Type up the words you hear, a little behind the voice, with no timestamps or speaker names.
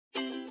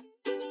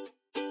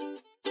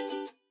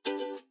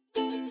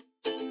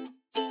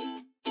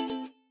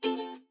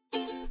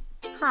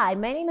Hi,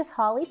 my name is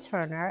Holly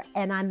Turner,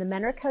 and I'm the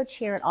mentor coach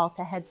here at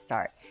Alta Head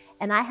Start.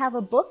 And I have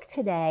a book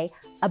today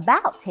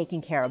about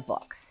taking care of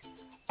books.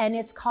 And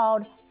it's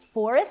called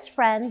Forest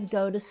Friends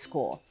Go to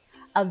School,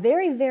 a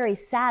very, very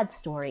sad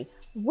story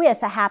with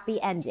a happy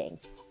ending.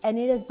 And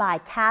it is by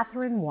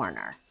Catherine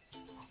Warner.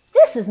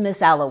 This is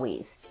Miss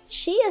Eloise.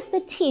 She is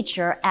the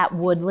teacher at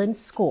Woodland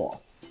School.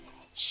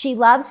 She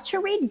loves to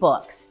read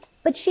books,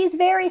 but she's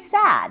very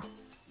sad.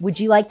 Would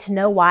you like to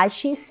know why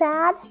she's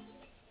sad?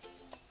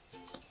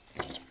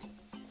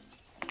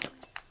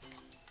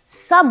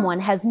 Someone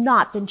has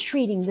not been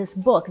treating this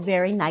book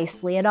very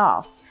nicely at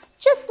all.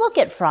 Just look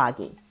at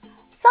Froggy.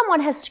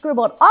 Someone has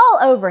scribbled all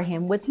over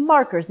him with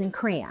markers and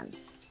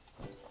crayons.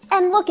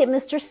 And look at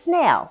Mr.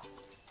 Snail.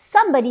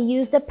 Somebody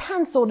used a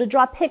pencil to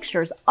draw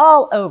pictures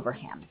all over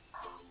him.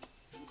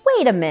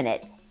 Wait a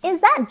minute, is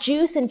that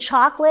juice and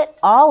chocolate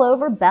all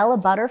over Bella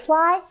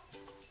Butterfly?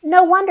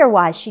 No wonder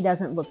why she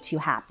doesn't look too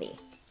happy.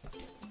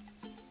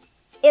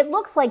 It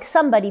looks like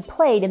somebody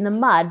played in the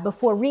mud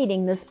before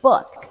reading this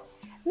book.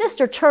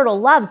 Mr. Turtle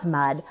loves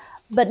mud,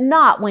 but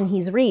not when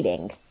he's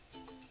reading.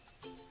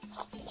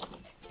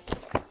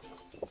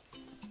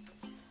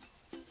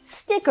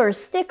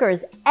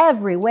 Stickers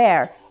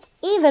everywhere,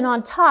 even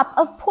on top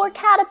of poor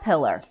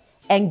Caterpillar,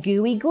 and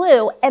gooey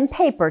glue and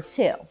paper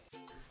too.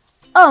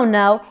 Oh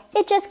no,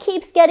 it just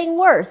keeps getting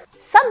worse.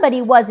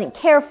 Somebody wasn't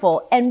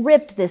careful and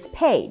ripped this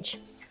page.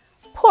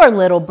 Poor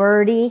little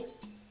birdie.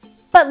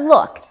 But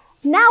look,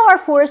 now our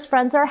forest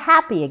friends are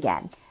happy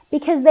again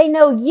because they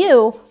know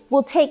you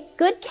will take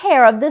good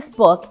care of this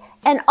book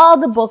and all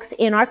the books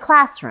in our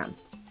classroom.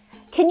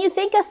 Can you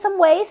think of some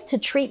ways to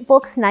treat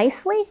books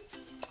nicely?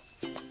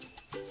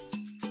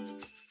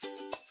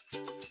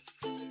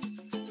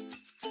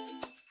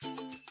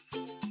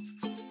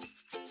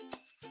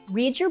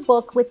 Read your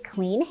book with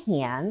clean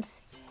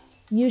hands.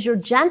 Use your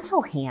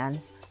gentle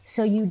hands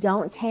so you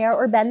don't tear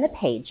or bend the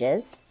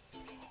pages.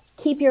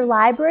 Keep your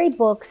library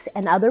books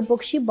and other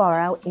books you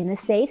borrow in a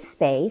safe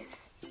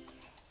space.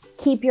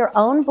 Keep your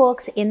own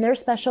books in their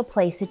special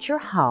place at your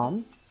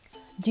home.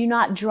 Do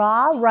not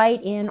draw,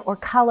 write in, or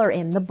color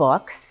in the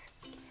books.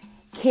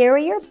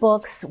 Carry your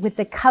books with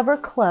the cover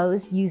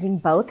closed using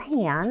both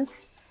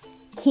hands.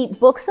 Keep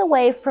books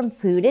away from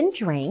food and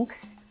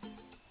drinks.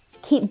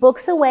 Keep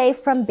books away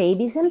from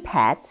babies and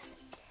pets.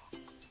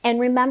 And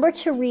remember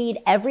to read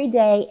every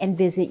day and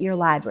visit your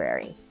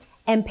library.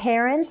 And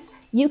parents,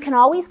 you can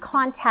always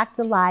contact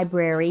the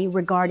library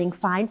regarding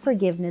fine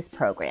forgiveness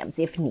programs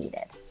if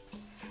needed.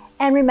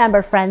 And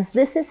remember, friends,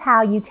 this is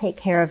how you take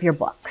care of your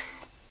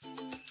books.